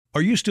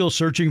Are you still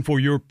searching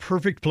for your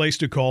perfect place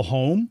to call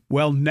home?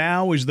 Well,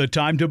 now is the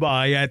time to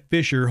buy at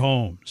Fisher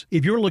Homes.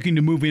 If you're looking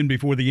to move in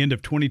before the end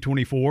of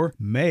 2024,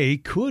 May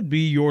could be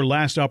your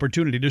last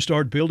opportunity to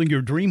start building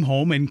your dream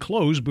home and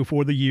close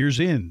before the year's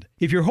end.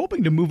 If you're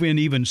hoping to move in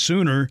even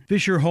sooner,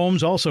 Fisher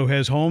Homes also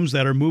has homes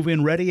that are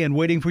move-in ready and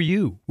waiting for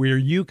you, where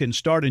you can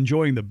start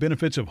enjoying the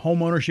benefits of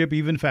homeownership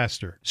even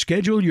faster.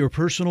 Schedule your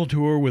personal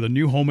tour with a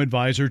new home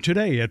advisor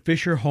today at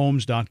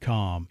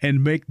FisherHomes.com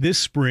and make this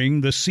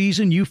spring the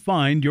season you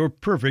find your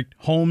perfect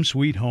home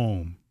sweet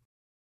home.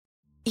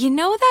 You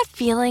know that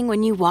feeling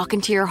when you walk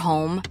into your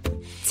home,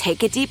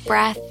 take a deep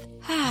breath,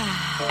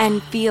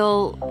 and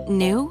feel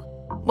new?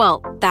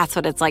 Well, that's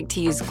what it's like to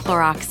use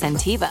Clorox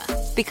Scentiva.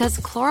 Because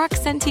Clorox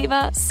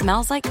Scentiva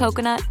smells like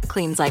coconut,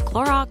 cleans like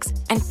Clorox,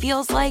 and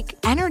feels like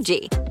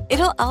energy.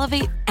 It'll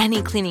elevate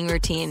any cleaning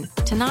routine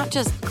to not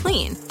just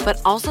clean,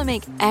 but also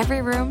make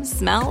every room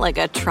smell like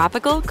a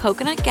tropical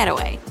coconut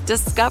getaway.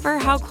 Discover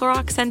how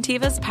Clorox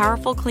Scentiva's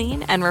powerful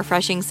clean and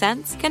refreshing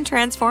scents can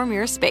transform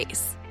your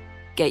space.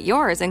 Get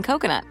yours in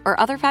coconut or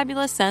other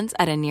fabulous scents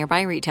at a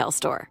nearby retail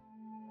store.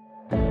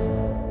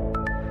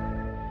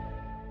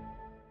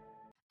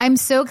 I'm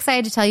so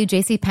excited to tell you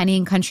JCPenney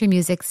and country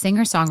music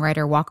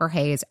singer-songwriter Walker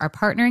Hayes are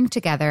partnering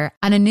together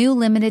on a new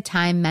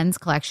limited-time men's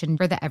collection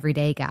for the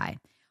everyday guy.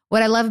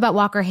 What I love about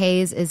Walker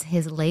Hayes is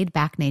his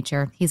laid-back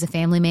nature. He's a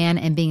family man,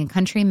 and being a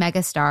country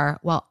megastar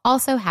while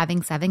also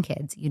having 7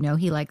 kids, you know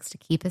he likes to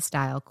keep his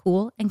style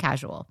cool and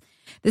casual.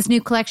 This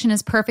new collection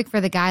is perfect for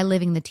the guy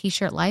living the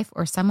t-shirt life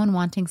or someone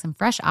wanting some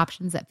fresh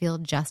options that feel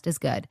just as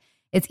good.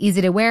 It's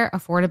easy to wear,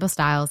 affordable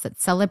styles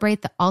that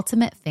celebrate the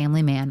ultimate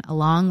family man,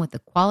 along with the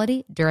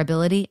quality,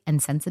 durability,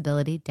 and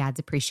sensibility dads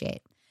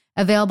appreciate.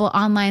 Available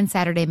online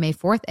Saturday, May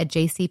 4th at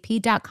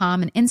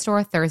jcp.com and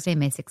in-store Thursday,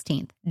 May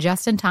 16th,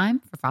 just in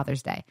time for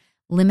Father's Day.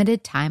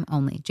 Limited time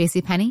only.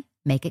 JCPenney,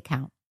 make it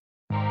count.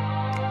 The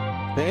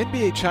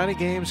NBA China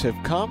games have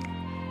come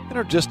and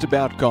are just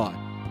about gone.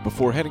 But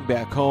before heading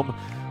back home,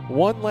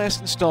 one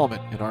last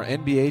installment in our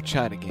NBA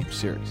China game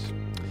series.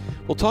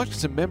 We'll talk to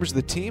some members of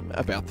the team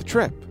about the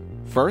trip.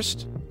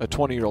 First, a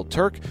 20-year-old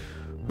Turk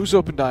who's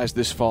opened eyes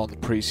this fall in the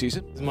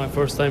preseason. It's my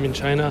first time in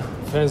China.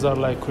 Fans are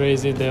like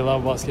crazy. They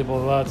love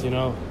basketball a lot,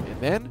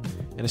 And then,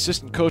 an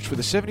assistant coach for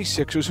the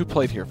 76ers who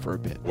played here for a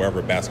bit.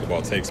 Wherever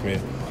basketball takes me,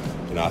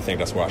 I think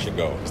that's where I should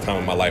go. It's time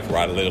in my life where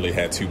I literally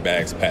had 2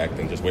 bags packed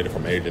and just waited for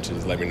my agent to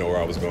just let me know where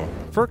I was going.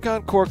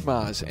 Furkan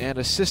Korkmaz and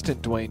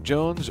assistant Dwayne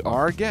Jones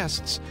are our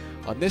guests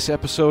on this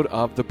episode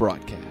of the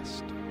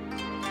BroadCast.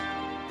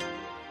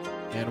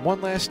 And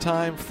one last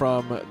time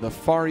from the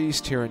Far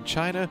East here in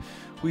China,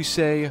 we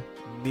say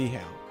ni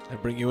hao and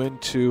bring you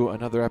into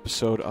another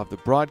episode of the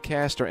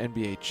BroadCast, our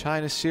NBA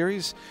China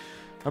series.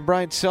 I'm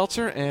Brian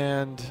Seltzer,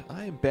 and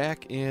I am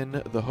back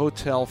in the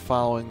hotel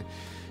following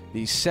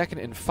the second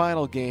and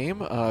final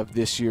game of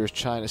this year's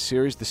China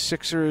series. The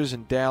Sixers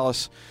and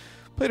Dallas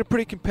played a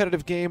pretty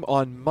competitive game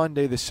on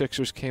Monday. The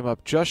Sixers came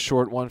up just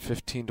short,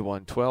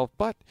 115-112,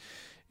 but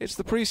it's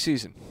the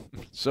preseason.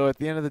 So at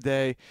the end of the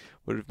day,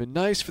 would it have been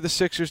nice for the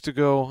Sixers to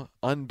go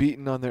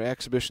unbeaten on their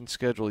exhibition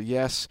schedule?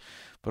 Yes,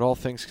 but all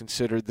things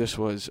considered, this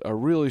was a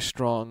really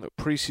strong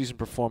preseason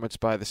performance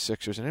by the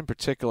Sixers. And in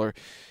particular,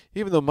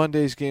 even though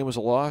Monday's game was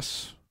a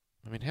loss,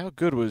 how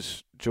good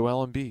was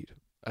Joel Embiid?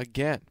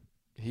 Again,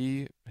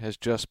 he has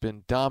just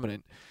been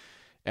dominant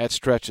at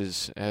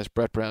stretches, as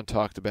Brett Brown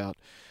talked about,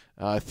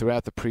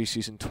 throughout the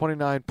preseason.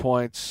 29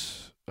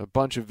 points, a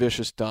bunch of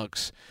vicious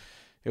dunks.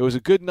 It was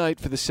a good night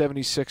for the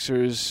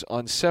 76ers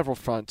on several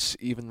fronts,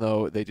 even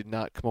though they did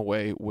not come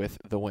away with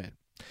the win.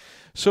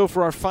 So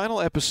for our final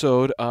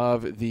episode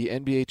of the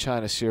NBA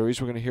China series,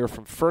 we're going to hear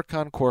from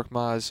Furkan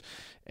Korkmaz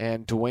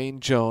and Dwayne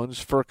Jones.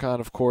 Furkan,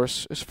 of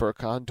course, is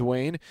Furkan.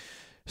 Dwayne,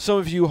 some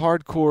of you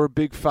hardcore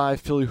Big Five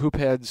Philly hoop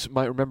heads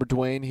might remember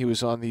Dwayne. He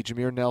was on the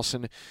Jameer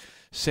Nelson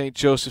St.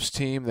 Joseph's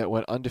team that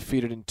went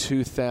undefeated in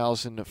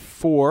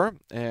 2004,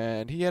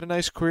 and he had a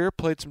nice career,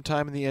 played some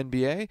time in the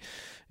NBA,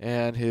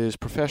 and his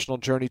professional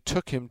journey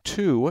took him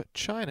to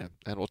China,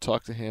 and we'll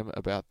talk to him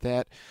about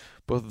that.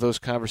 Both of those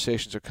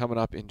conversations are coming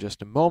up in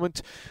just a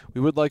moment. We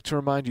would like to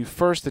remind you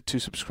first that to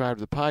subscribe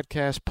to the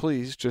podcast,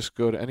 please just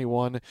go to any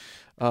one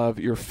of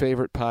your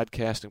favorite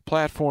podcasting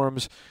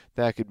platforms.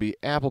 That could be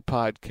Apple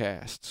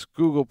Podcasts,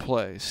 Google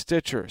Play,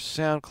 Stitcher,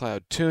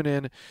 SoundCloud,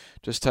 TuneIn.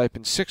 Just type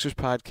in Sixers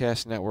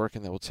Podcast Network,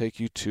 and that will take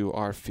you to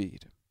our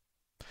feed.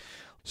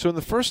 So in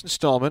the first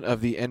installment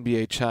of the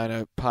NBA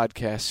China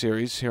podcast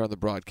series here on the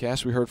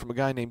BroadCast, we heard from a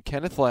guy named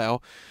Kenneth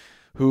Lau,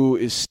 who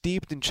is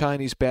steeped in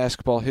Chinese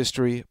basketball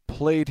history,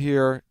 played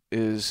here,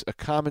 is a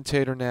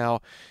commentator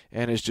now,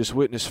 and has just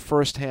witnessed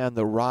firsthand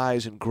the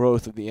rise and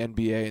growth of the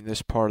NBA in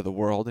this part of the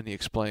world, and he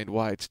explained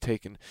why it's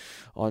taken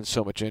on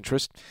so much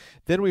interest.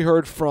 Then we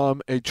heard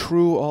from a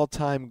true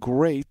all-time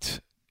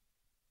great.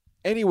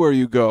 Anywhere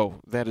you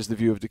go, that is the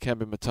view of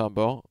Dikembe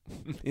Mutombo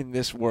in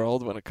this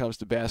world when it comes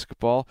to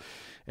basketball.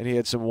 And he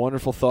had some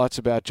wonderful thoughts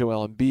about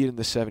Joel Embiid and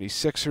the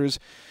 76ers.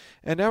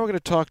 And now we're going to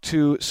talk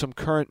to some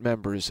current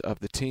members of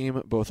the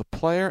team, both a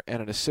player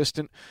and an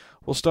assistant.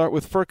 We'll start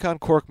with Furkan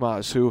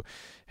Korkmaz, who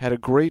had a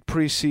great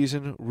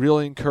preseason,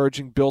 really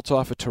encouraging, built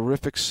off a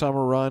terrific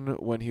summer run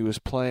when he was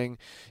playing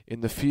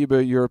in the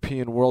FIBA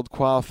European World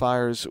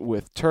Qualifiers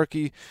with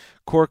Turkey.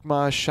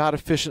 Korkmaz shot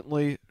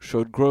efficiently,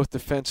 showed growth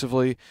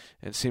defensively,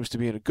 and seems to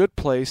be in a good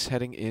place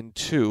heading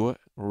into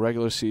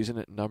regular season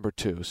at number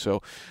 2.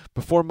 So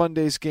before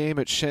Monday's game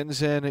at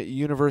Shenzhen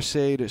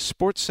Universiade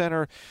Sports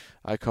Center,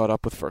 I caught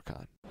up with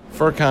Furkan.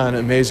 Furkan,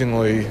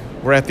 amazingly,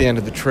 we're at the end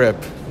of the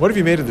trip. What have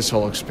you made of this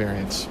whole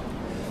experience?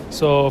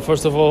 So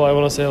first of all, I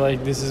want to say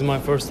this is my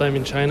first time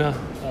in China.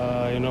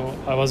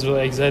 I was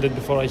really excited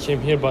before I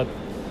came here, but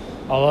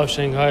I love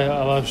Shanghai,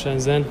 I love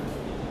Shenzhen.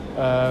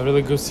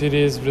 Really good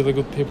cities, really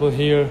good people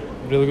here,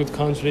 really good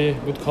country,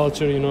 good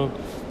culture.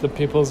 The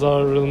peoples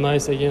are really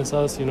nice against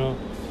us.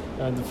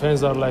 The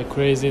fans are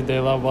crazy. They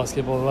love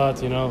basketball a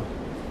lot.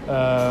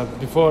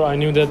 Before I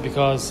knew that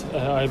because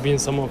I've been in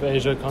some of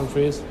Asia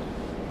countries,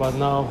 but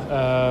now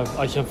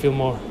I can feel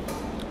more.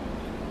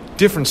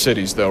 Different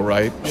cities, though,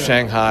 right? Yeah.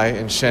 Shanghai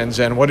and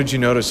Shenzhen. What did you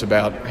notice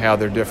about how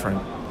they're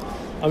different?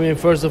 I mean,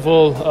 first of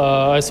all,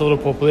 I saw the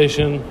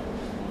population,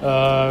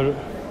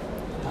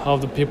 how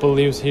the people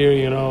live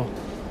here,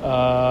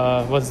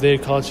 what's their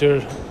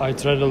culture. I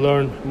try to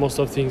learn most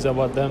of things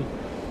about them.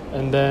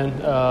 And then,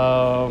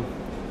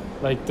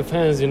 the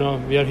fans,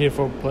 we are here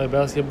for play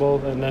basketball,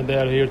 and then they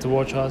are here to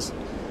watch us.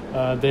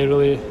 They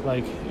really,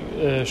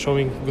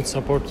 showing good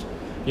support.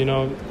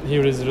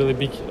 Here is really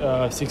big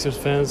Sixers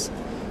fans.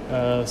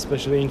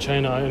 Especially in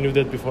China. I knew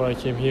that before I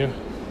came here.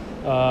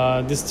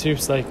 These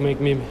trips make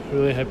me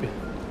really happy.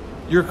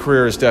 Your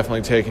career has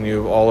definitely taken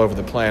you all over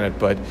the planet,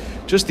 but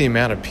just the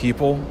amount of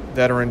people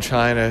that are in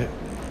China,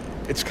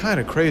 it's kind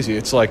of crazy.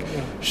 It's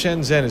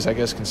Shenzhen is, I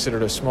guess,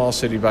 considered a small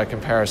city by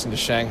comparison to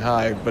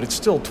Shanghai, but it's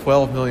still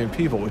 12 million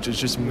people, which is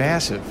just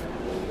massive.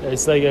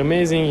 It's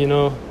amazing,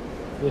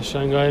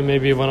 Shanghai may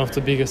be one of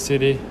the biggest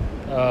city,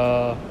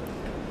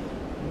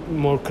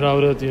 more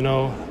crowded,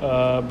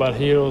 but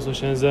here also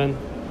Shenzhen,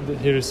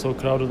 here is so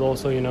crowded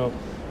also,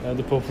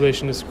 the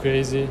population is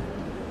crazy.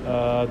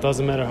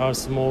 Doesn't matter how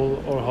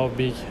small or how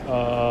big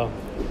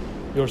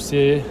your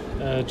city,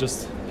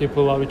 just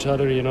people love each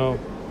other,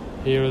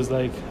 Here is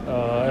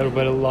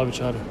everybody love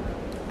each other.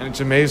 And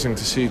it's amazing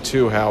to see,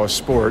 too, how a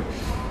sport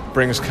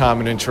brings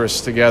common interests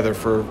together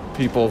for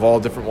people of all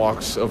different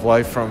walks of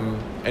life from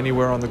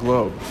anywhere on the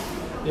globe.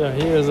 Yeah,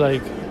 here is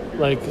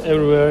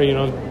everywhere,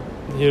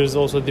 Here's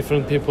also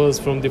different peoples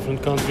from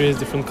different countries,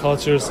 different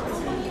cultures,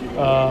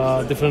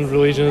 different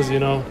religions,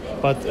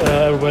 But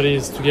everybody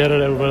is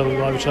together, everybody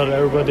love each other,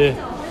 everybody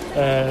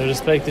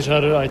respect each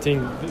other. I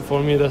think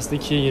for me that's the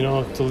key,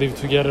 to live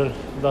together.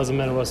 Doesn't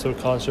matter what's your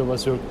culture,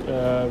 what's where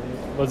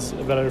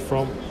you're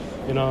from,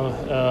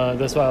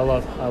 That's why I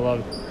love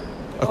it.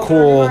 A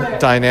cool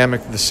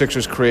dynamic the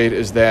Sixers create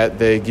is that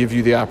they give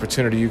you the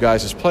opportunity, you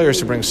guys as players,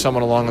 to bring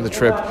someone along on the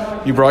trip.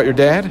 You brought your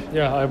dad?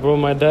 Yeah, I brought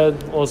my dad.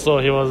 Also,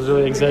 he was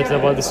really excited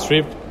about this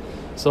trip.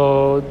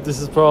 So this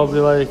is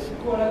probably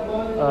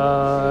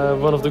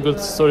one of the good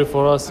story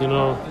for us,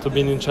 to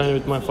be in China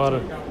with my father.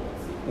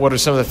 What are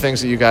some of the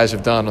things that you guys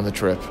have done on the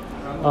trip?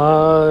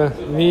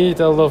 We eat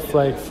a lot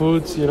of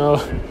food,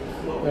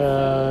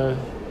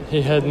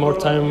 He had more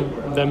time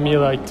than me,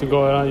 to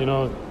go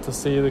around, to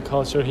see the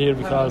culture here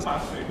because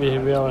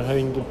we are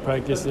having good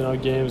practice,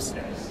 games.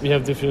 We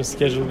have different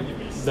schedule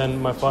than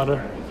my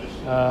father,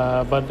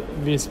 but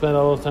we spend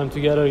a lot of time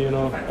together.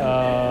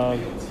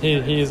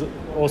 He is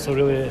also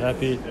really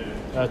happy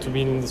to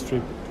be in this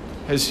trip.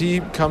 Has he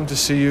come to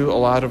see you a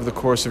lot over the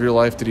course of your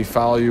life? Did he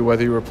follow you,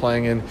 whether you were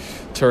playing in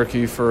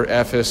Turkey for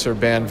Efes or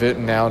Banvit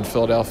and now in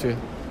Philadelphia?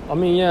 I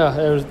mean, yeah,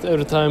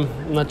 every time,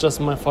 not just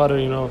my father,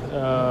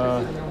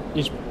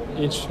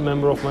 each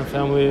member of my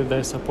family,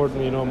 they support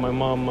me, my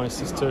mom, my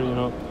sister,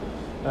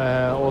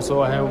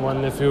 Also, I have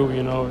one nephew,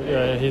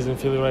 he's in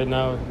Philly right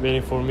now,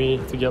 waiting for me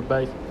to get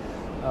back.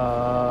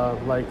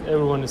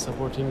 Everyone is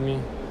supporting me.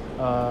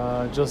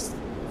 Just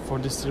for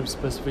this trip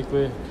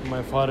specifically,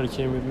 my father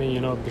came with me,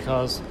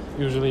 because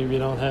usually we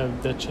don't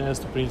have that chance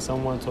to bring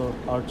someone to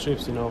our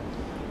trips,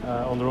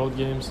 on the road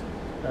games.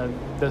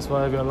 That's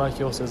why we are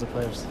lucky also as a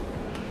players.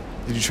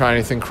 Did you try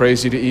anything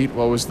crazy to eat?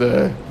 What was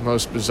the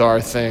most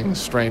bizarre thing,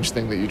 strange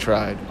thing that you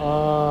tried?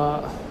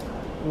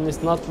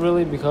 It's not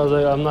really because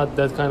I'm not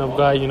that kind of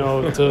guy,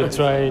 to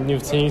try new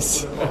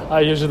things.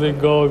 I usually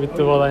go with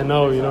what I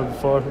know,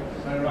 before.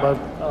 But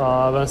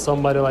when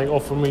somebody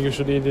offer me, you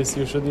should eat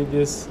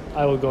this,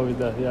 I will go with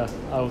that. Yeah,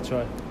 I will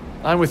try.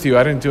 I'm with you.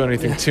 I didn't do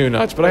anything too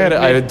nuts, but I had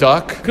a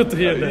duck. Good to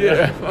hear that.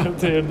 Yeah. Good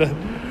to hear that.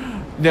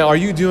 Now, are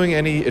you doing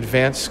any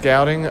advanced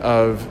scouting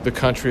of the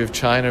country of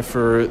China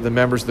for the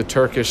members of the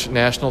Turkish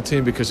national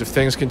team? Because if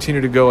things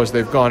continue to go as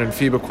they've gone in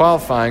FIBA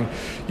qualifying,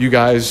 you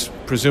guys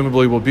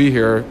presumably will be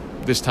here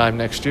this time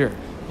next year.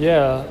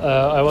 Yeah,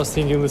 I was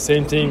thinking the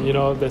same thing,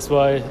 that's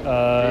why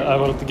I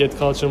wanted to get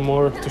culture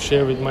more to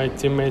share with my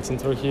teammates in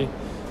Turkish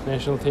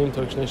national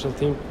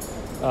team.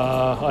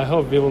 I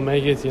hope we will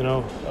make it,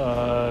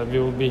 we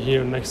will be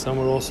here next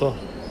summer also.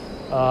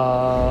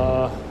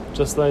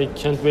 Just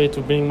can't wait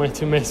to bring my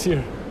teammates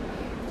here.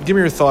 Give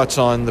me your thoughts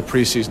on the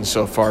preseason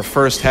so far.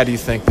 First, how do you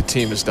think the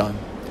team has done?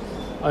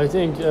 I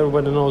think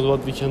everybody knows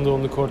what we can do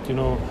on the court.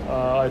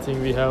 I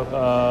think we have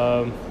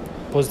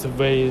positive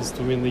ways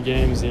to win the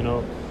games.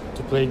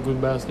 To play good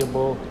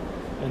basketball,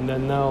 and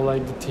then now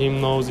the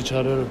team knows each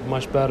other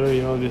much better.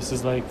 This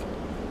is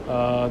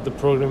the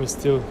program is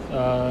still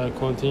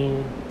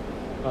continuing.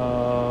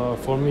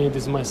 For me,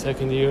 this is my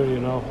second year.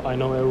 I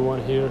know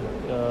everyone here.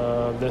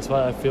 That's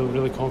why I feel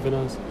really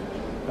confident.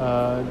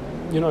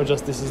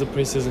 Just this is a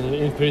preseason.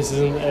 In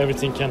preseason,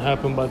 everything can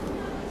happen, but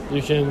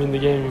you can win the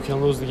game, you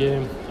can lose the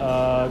game.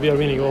 We are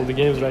winning all the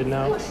games right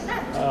now.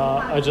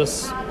 I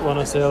just want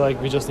to say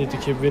we just need to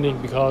keep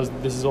winning, because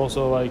this is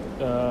also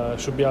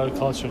should be our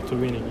culture to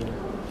winning.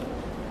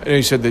 I know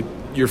you said that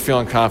you're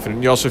feeling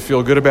confident. You also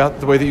feel good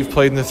about the way that you've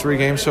played in the 3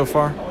 games so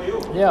far?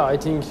 Yeah, I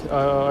think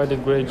I did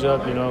a great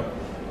job.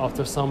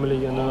 After summer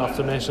league and then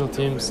after national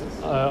teams,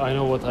 I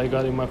know what I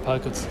got in my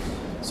pockets.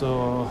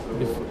 So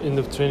in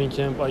the training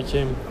camp, I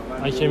came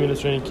in the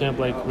training camp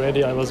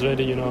ready. I was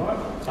ready.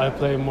 I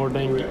played more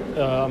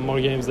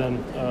games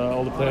than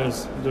all the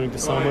players during the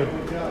summer.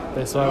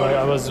 That's why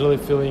I was really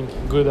feeling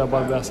good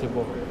about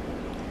basketball.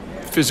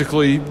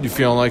 Physically, you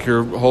feeling like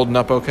you're holding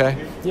up okay?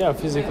 Yeah,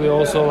 physically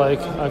also I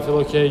feel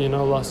okay.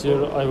 Last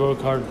year I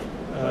worked hard,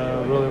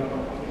 really.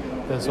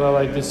 That's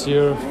why this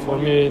year, for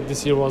me,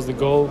 this year was the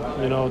goal.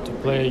 To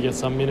play, get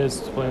some minutes,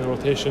 to play in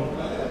rotation.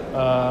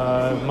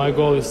 My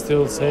goal is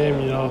still the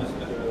same.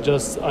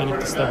 Just I need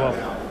to step up.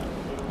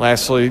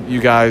 Lastly,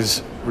 you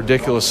guys,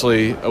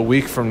 ridiculously, a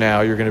week from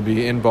now, you're going to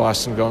be in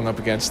Boston going up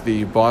against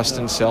the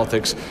Boston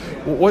Celtics.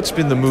 What's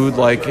been the mood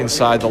like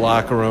inside the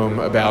locker room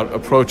about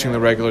approaching the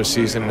regular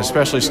season, and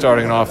especially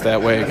starting off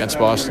that way against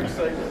Boston?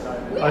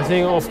 I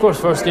think, of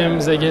course, first game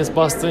is against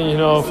Boston,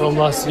 from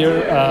last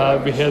year.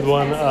 We had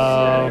one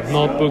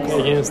notebook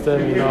against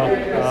them,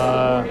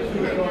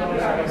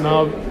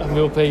 Now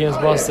we'll play against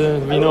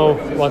Boston. We know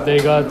what they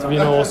got. We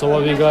know also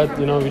what we got.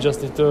 We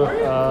just need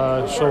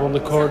to show on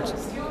the court.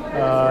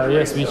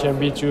 Yes, we can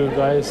beat you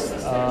guys.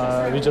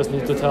 We just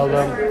need to tell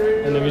them,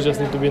 and then we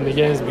just need to win the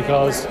games,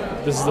 because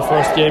this is the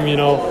first game.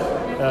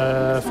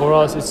 For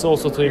us, it's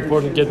also too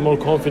important to get more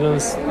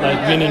confidence,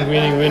 winning,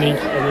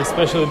 and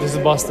especially this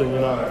is Boston.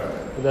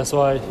 That's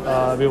why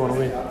we want to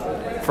win.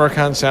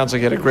 Furkan, sounds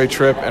like you had a great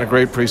trip and a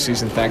great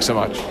preseason. Thanks so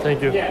much.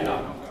 Thank you.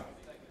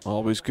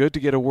 Always good to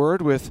get a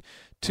word with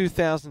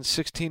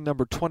 2016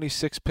 number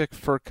 26 pick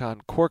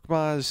Furkan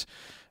Korkmaz,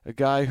 a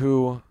guy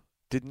who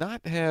did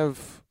not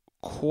have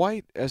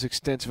quite as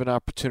extensive an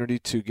opportunity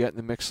to get in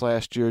the mix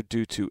last year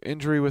due to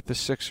injury with the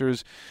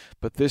Sixers,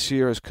 but this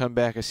year has come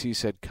back, as he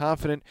said,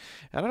 confident.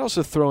 And I'd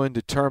also throw in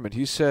determined.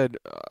 He said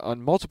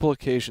on multiple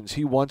occasions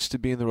he wants to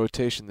be in the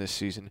rotation this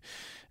season,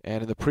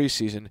 and in the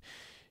preseason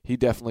he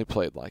definitely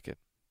played like it.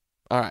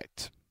 All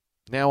right,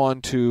 now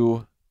on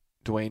to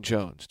Dwayne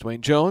Jones. Dwayne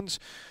Jones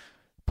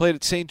played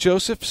at St.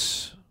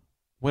 Joseph's,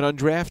 went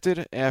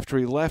undrafted after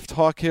he left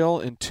Hawk Hill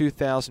in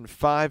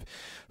 2005.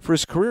 For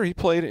his career, he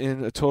played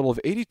in a total of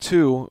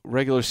 82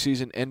 regular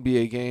season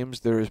NBA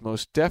games. There is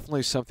most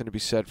definitely something to be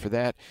said for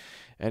that.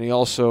 And he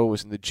also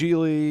was in the G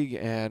League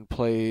and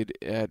played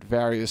at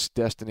various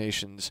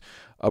destinations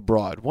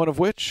abroad, one of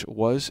which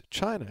was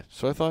China.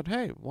 So I thought,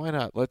 hey, why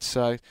not? Let's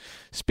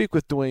speak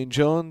with Dwayne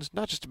Jones,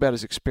 not just about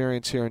his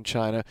experience here in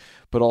China,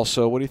 but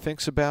also what he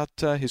thinks about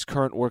his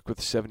current work with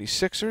the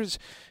 76ers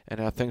and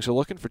how things are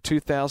looking for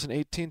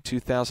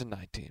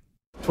 2018-2019.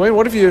 Dwayne,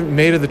 what have you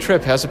made of the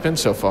trip? How's it been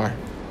so far?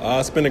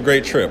 It's been a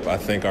great trip. I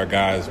think our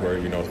guys were,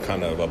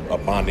 kind of a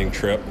bonding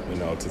trip,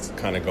 to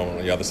kind of go on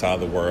the other side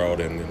of the world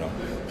and,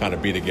 kind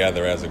of be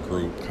together as a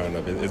group.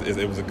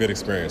 It was a good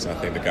experience. I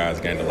think the guys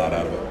gained a lot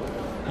out of it.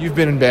 You've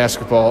been in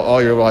basketball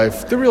all your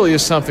life. There really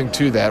is something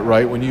to that,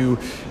 right? When you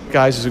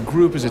guys as a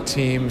group, as a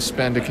team,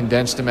 spend a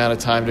condensed amount of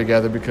time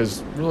together,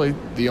 because really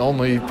the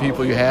only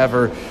people you have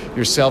are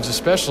yourselves,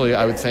 especially,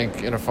 I would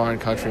think, in a foreign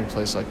country and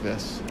place like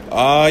this.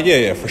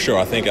 Yeah, for sure.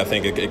 I think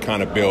it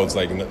kind of builds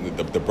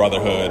the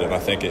brotherhood, and I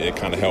think it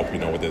kind of helped,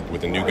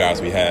 with the new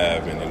guys we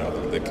have, and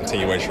the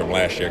continuation from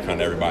last year, kind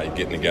of everybody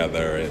getting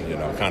together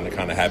and kind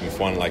of having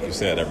fun, like you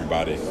said.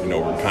 Everybody,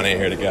 we're kind of in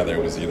here together.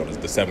 It was the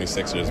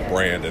 76ers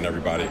brand, and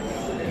everybody,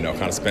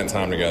 kind of spent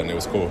time together, and it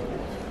was cool.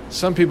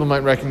 Some people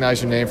might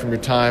recognize your name from your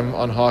time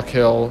on Hawk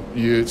Hill.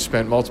 You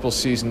spent multiple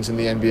seasons in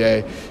the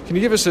NBA. Can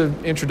you give us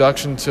an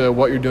introduction to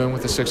what you're doing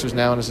with the Sixers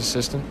now and as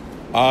assistant?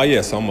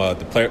 Yes, I'm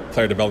the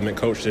player development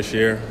coach this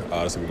year.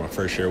 This will be my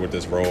first year with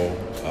this role.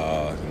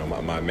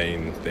 My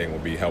main thing will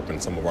be helping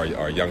some of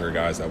our younger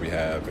guys that we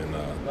have, and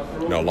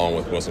along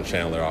with Wilson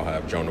Chandler, I'll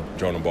have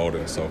Jonah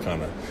Bolden. So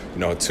kind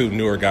of, 2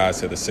 newer guys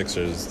to the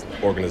Sixers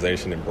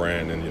organization and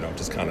brand, and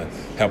just kind of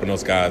helping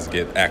those guys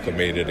get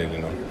acclimated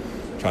and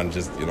trying to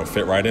just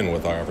fit right in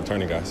with our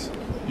returning guys.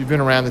 You've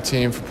been around the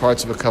team for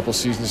parts of a couple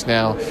seasons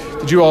now.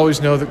 Did you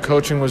always know that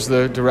coaching was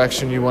the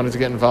direction you wanted to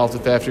get involved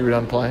with after you were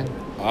done playing?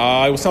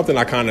 It was something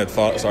I kind of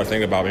started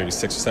thinking about maybe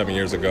 6 or 7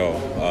 years ago.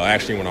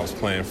 Actually, when I was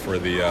playing for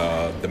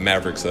the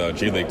Mavericks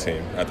G League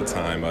team at the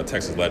time,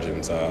 Texas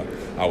Legends,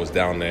 I was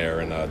down there,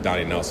 and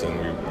Donnie Nelson,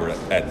 we were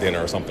at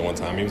dinner or something one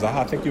time. He was like,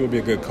 I think you would be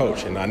a good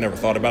coach. And I never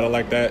thought about it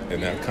like that,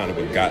 and that kind of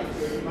what got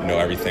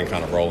everything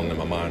kind of rolling in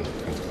my mind,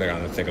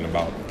 kind of thinking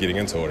about getting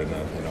into it. And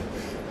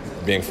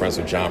being friends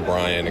with John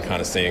Bryant and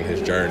kind of seeing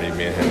his journey,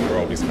 me and him were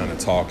always kind of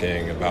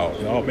talking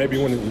about, maybe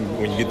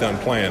when you get done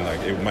playing, like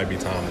it might be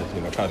time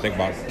to try to think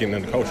about getting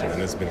into coaching, and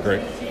it's been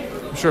great.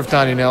 I'm sure if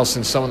Donnie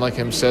Nelson, someone like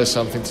him, says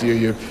something to you,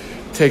 you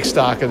take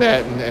stock of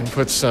that and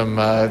put some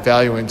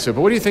value into it.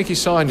 But what do you think he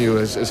saw in you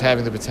as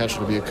having the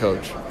potential to be a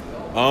coach?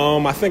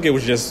 I think it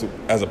was just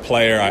as a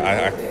player.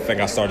 I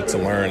think I started to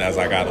learn as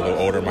I got a little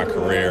older in my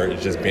career,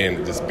 just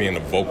being a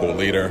vocal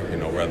leader.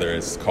 Whether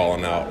it's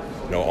calling out,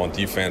 on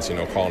defense,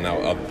 calling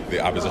out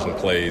the opposition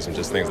plays and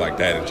just things like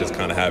that, and just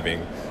kind of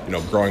having,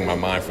 growing my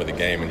mind for the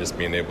game and just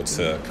being able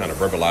to kind of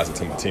verbalize it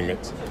to my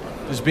teammates.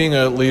 Is being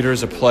a leader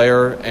as a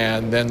player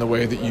and then the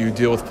way that you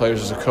deal with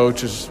players as a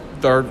coach,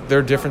 are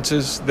there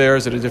differences there?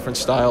 Is it a different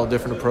style, a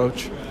different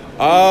approach?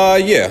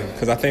 Yeah,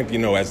 because I think,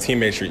 as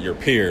teammates, you're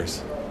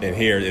peers. And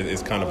here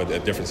it's kind of a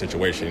different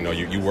situation.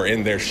 You were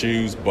in their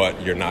shoes,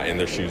 but you're not in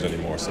their shoes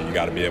anymore. So you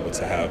got to be able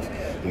to have,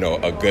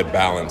 a good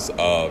balance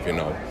of,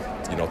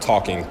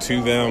 talking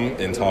to them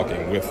and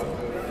talking with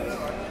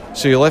them.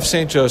 So you left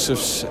St.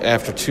 Joseph's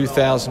after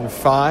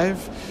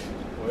 2005,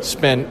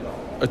 spent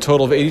a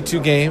total of 82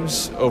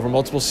 games over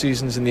multiple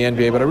seasons in the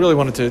NBA. But I really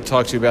wanted to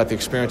talk to you about the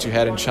experience you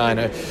had in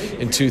China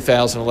in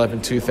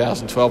 2011,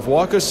 2012.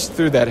 Walk us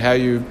through that, how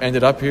you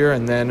ended up here,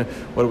 and then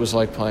what it was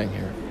like playing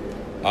here.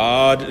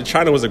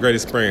 China was a great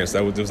experience.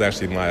 It was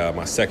actually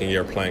my second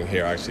year playing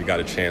here. I actually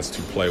got a chance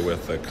to play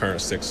with the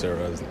current Sixer,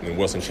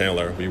 Wilson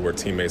Chandler. We were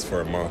teammates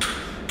for a month,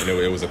 and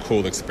it was a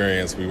cool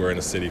experience. We were in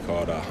a city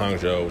called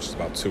Hangzhou, which is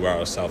about 2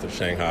 hours south of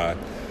Shanghai,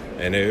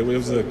 and it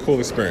was a cool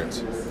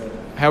experience.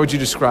 How would you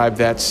describe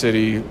that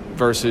city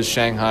versus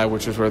Shanghai,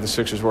 which is where the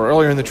Sixers were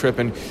earlier in the trip,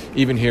 and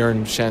even here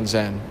in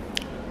Shenzhen?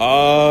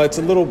 It's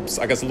a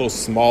little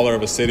smaller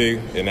of a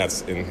city, and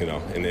that's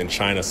in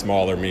China,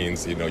 smaller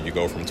means you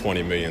go from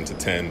 20 million to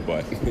 10,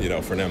 but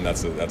for them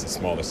that's a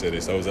smaller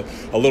city. So it was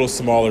a little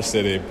smaller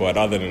city, but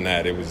other than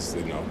that, it was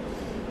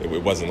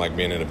it wasn't like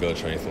being in a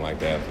village or anything like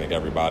that. I think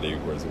everybody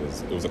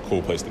it was a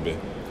cool place to be.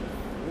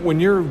 When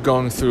you're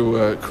going through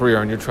a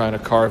career and you're trying to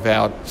carve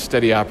out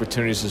steady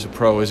opportunities as a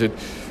pro, is it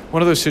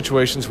one of those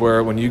situations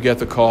where when you get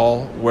the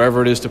call,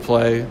 wherever it is to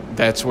play,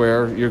 that's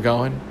where you're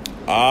going?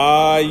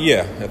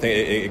 Yeah. I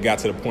think it got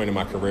to the point in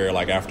my career,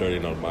 like after,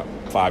 my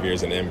 5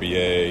 years in the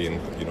NBA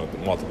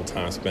and, multiple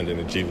times spent in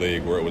the G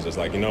League, where it was just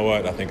like,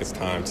 what, I think it's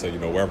time to,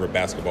 wherever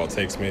basketball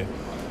takes me,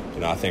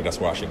 I think that's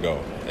where I should go.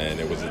 And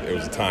it was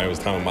a time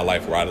in my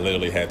life where I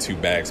literally had 2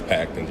 bags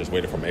packed and just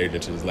waited for my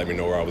agent to just let me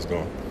know where I was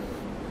going.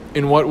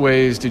 In what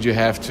ways did you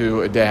have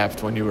to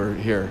adapt when you were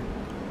here?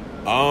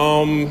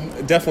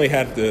 Definitely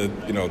had to,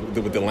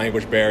 with the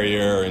language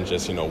barrier and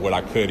just, what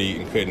I could eat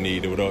and couldn't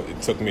eat.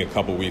 It took me a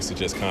couple weeks to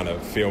just kind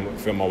of feel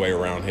my way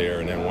around here.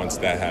 And then once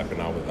that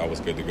happened, I was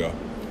good to go.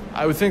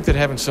 I would think that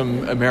having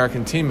some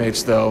American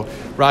teammates, though,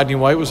 Rodney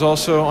White was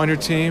also on your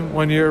team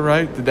 1 year,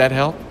 right? Did that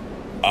help?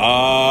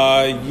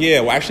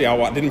 Yeah. Well, actually,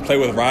 I didn't play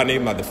with Rodney.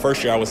 The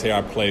first year I was here,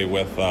 I played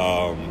with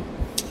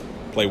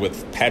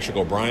Patrick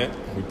O'Bryant.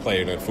 We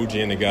played in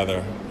Fujian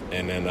together,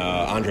 and then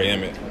Andre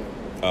Emmett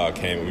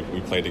came. We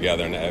played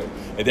together, and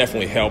it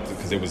definitely helped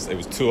because it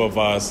was 2 of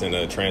us and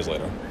a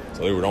translator.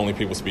 So they were the only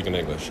people speaking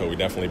English. So we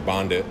definitely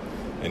bonded,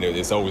 and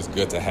it's always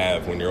good to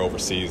have when you're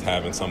overseas,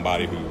 having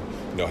somebody who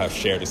have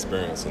shared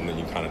experience, and then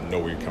you kind of know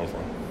where you come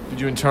from.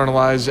 Did you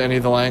internalize any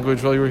of the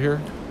language while you were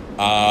here?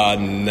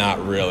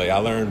 Not really. I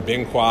learned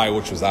Bing Kwai,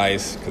 which was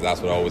ice, because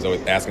that's what I was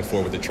always asking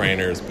for with the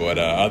trainers. But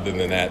other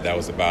than that, that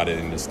was about it.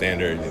 And the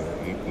standard,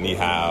 ni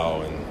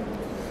hao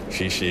and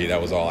shi, that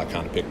was all I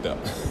kind of picked up.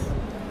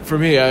 For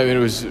me, it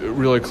was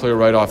really clear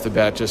right off the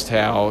bat just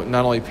how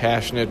not only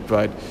passionate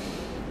but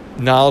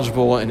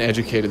knowledgeable and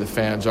educated the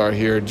fans are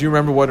here. Do you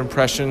remember what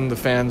impression the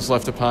fans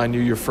left upon you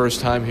your first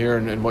time here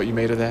and what you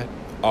made of that?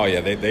 Oh,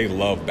 yeah, they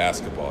love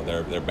basketball.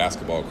 They're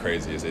basketball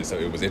crazy. So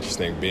it was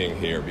interesting being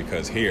here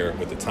because here,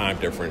 with the time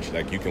difference,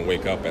 like you can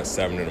wake up at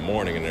 7 in the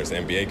morning and there's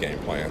an NBA game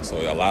playing. So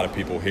a lot of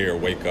people here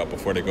wake up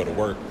before they go to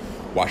work,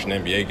 watch an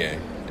NBA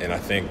game. And I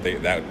think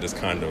that just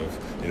kind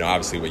of,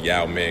 obviously with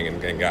Yao Ming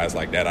and guys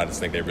like that, I just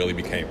think they really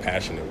became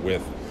passionate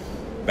with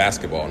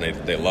basketball, and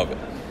they love it.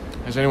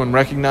 Has anyone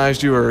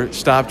recognized you or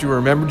stopped you or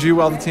remembered you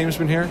while the team's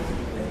been here?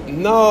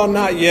 No,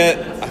 not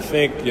yet. I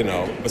think,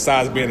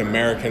 besides being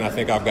American, I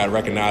think I've got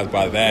recognized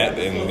by that,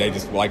 and they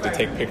just like to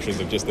take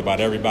pictures of just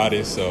about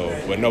everybody. So,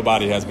 but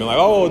nobody has been like,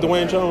 oh,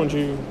 Dwayne Jones,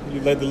 you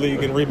led the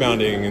league in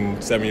rebounding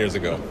 7 years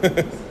ago.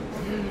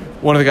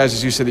 One of the guys,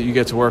 as you said, that you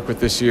get to work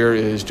with this year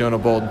is Jonah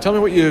Bolden. Tell me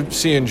what you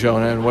see in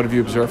Jonah and what have you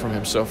observed from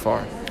him so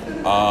far?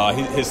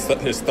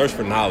 His thirst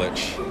for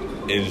knowledge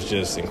is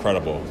just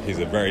incredible. He's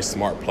a very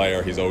smart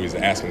player. He's always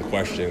asking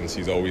questions.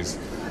 He's always,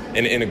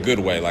 in a good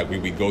way. Like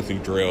we go through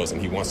drills,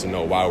 and he wants to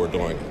know why we're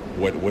doing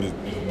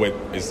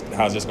it.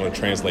 How's this going to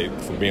translate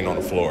from being on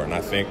the floor? And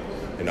I think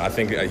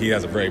he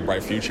has a very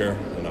bright future.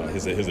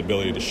 His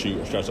ability to shoot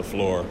and stretch the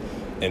floor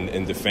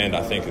and defend,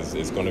 I think,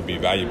 is going to be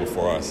valuable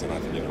for us. And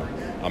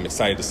I'm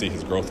excited to see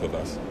his growth with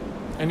us.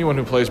 Anyone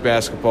who plays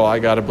basketball, I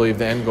got to believe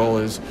the end goal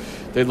is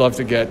they'd love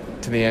to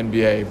get to the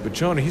NBA. But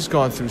Jonah, he's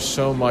gone through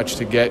so much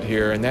to get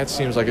here, and that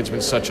seems like it's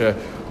been such a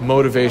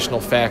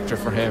motivational factor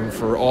for him,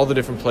 for all the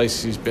different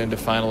places he's been, to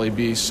finally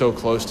be so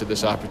close to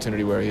this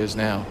opportunity where he is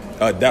now.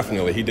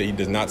 Definitely. He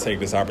does not take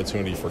this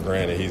opportunity for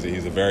granted.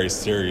 He's a very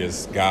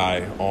serious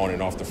guy on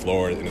and off the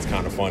floor, and it's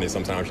kind of funny.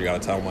 Sometimes you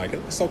got to tell him, like,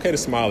 it's okay to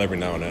smile every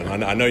now and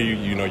then. I know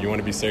you want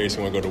to be serious,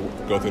 you want to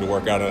go through the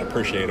workout, and I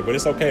appreciate it, but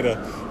it's okay to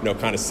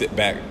kind of sit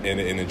back and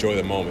enjoy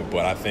the moment.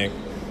 But I think,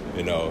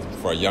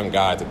 for a young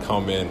guy to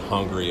come in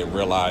hungry and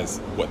realize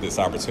what this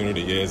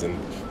opportunity is, and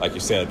like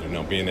you said,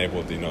 being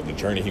able to, the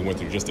journey he went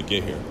through just to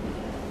get here.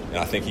 And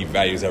I think he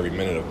values every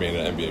minute of being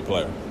an NBA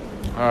player.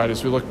 All right,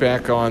 as we look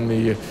back on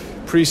the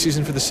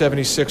preseason for the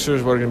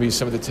 76ers, what are going to be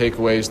some of the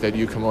takeaways that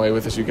you come away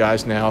with, as you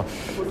guys now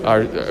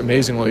are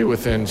amazingly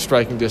within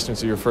striking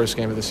distance of your first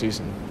game of the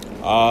season?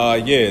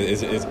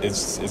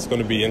 It's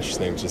going to be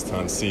interesting just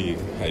trying to see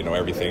how,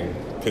 everything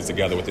fits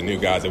together with the new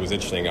guys. It was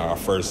interesting, our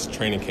first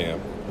training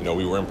camp,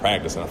 we were in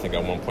practice, and I think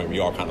at one point we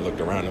all kind of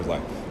looked around and was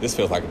like, this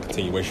feels like a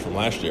continuation from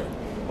last year.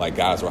 Like,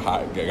 guys were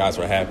hot, guys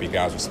were happy,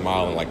 guys were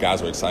smiling, like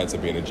guys were excited to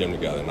be in the gym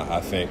together. And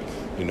I think,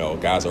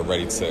 guys are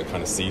ready to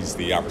kind of seize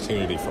the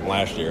opportunity from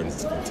last year and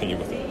continue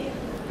with it.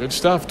 Good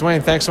stuff.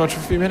 Dwayne, thanks so much for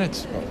a few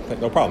minutes.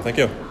 No problem. Thank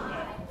you.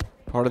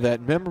 Part of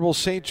that memorable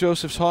St.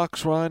 Joseph's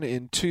Hawks run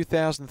in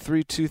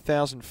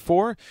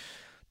 2003-2004.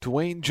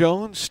 Dwayne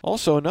Jones,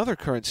 also another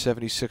current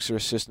 76er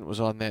assistant,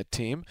 was on that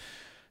team.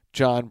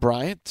 John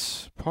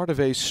Bryant, part of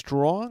a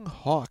strong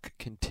Hawk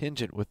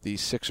contingent with the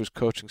Sixers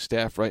coaching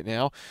staff right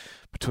now,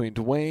 between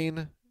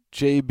Dwayne,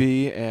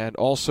 JB, and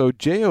also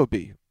JOB,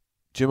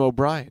 Jim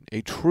O'Brien,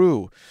 a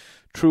true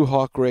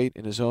Hawk great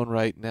in his own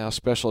right. Now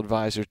special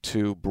advisor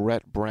to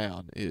Brett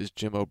Brown is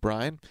Jim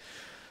O'Brien.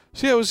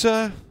 So yeah, it was,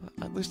 at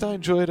least I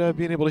enjoyed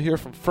being able to hear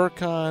from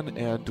Furkan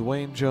and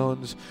Dwayne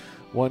Jones.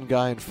 One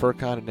guy in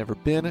Furkan had never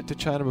been to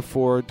China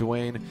before.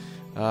 Dwayne,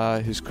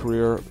 his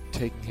career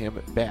taking him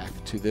back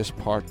to this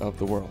part of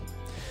the world.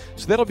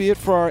 So that'll be it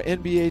for our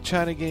NBA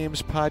China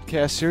Games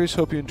podcast series.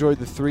 Hope you enjoyed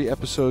the 3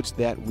 episodes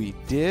that we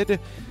did.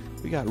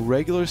 We got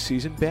regular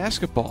season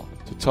basketball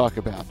to talk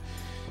about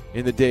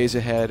in the days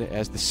ahead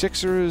as the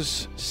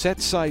Sixers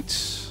set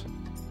sights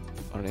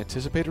on an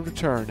anticipated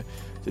return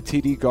to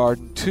TD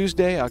Garden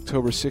Tuesday,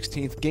 October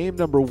 16th. Game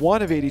number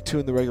 1 of 82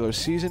 in the regular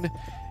season.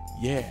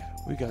 Yeah,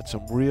 we got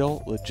some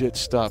real legit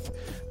stuff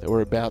that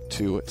we're about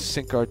to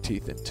sink our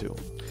teeth into.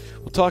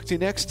 We'll talk to you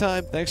next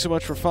time. Thanks so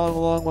much for following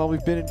along while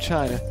we've been in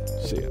China.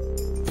 See ya.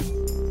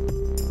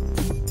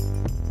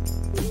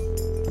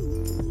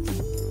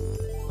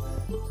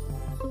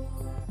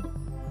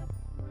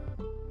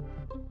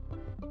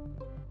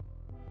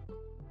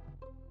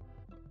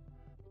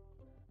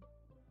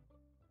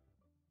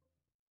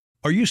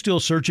 Are you still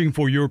searching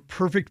for your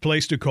perfect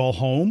place to call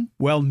home?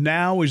 Well,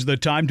 now is the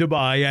time to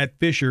buy at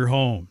Fisher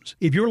Homes.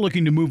 If you're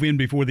looking to move in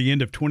before the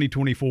end of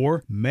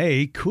 2024,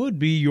 May could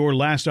be your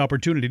last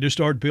opportunity to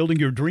start building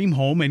your dream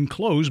home and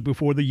close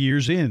before the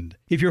year's end.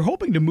 If you're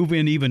hoping to move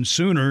in even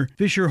sooner,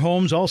 Fisher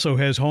Homes also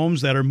has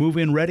homes that are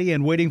move-in ready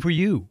and waiting for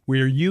you,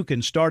 where you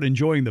can start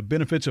enjoying the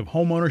benefits of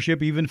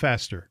homeownership even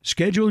faster.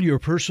 Schedule your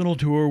personal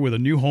tour with a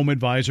new home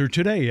advisor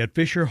today at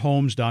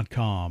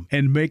FisherHomes.com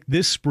and make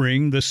this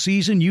spring the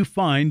season you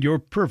find your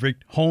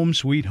perfect home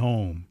sweet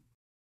home.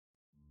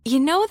 You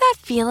know that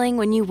feeling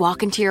when you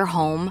walk into your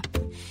home,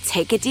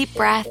 take a deep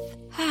breath,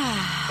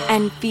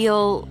 and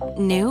feel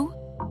new?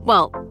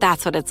 Well,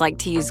 that's what it's like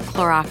to use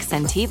Clorox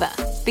Scentiva.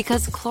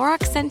 Because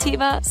Clorox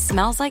Scentiva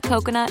smells like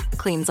coconut,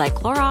 cleans like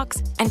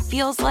Clorox, and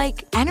feels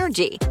like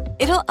energy.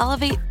 It'll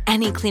elevate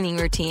any cleaning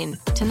routine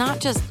to not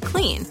just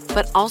clean,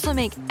 but also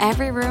make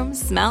every room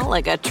smell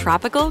like a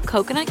tropical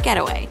coconut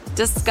getaway.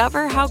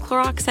 Discover how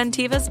Clorox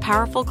Scentiva's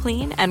powerful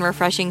clean and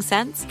refreshing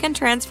scents can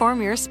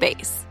transform your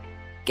space.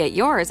 Get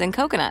yours in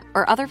coconut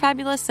or other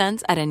fabulous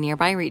scents at a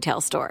nearby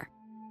retail store.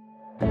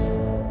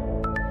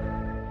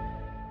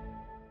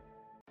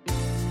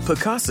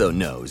 Picasso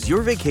knows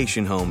your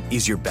vacation home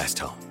is your best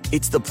home.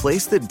 It's the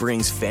place that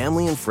brings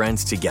family and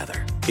friends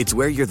together. It's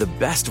where you're the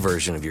best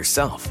version of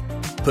yourself.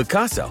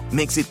 Picasso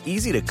makes it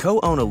easy to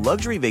co-own a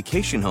luxury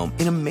vacation home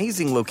in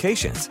amazing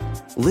locations.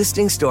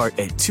 Listings start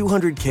at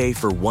 $200K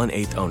for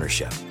 1/8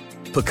 ownership.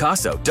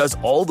 Picasso does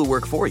all the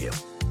work for you.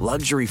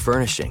 Luxury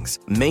furnishings,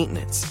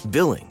 maintenance,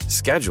 billing,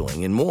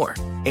 scheduling, and more.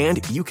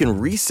 And you can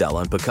resell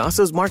on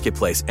Picasso's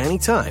marketplace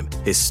anytime,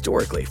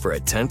 historically for a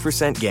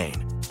 10%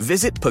 gain.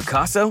 Visit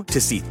Picasso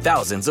to see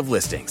thousands of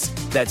listings.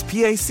 That's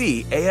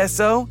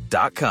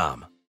PACASO.com.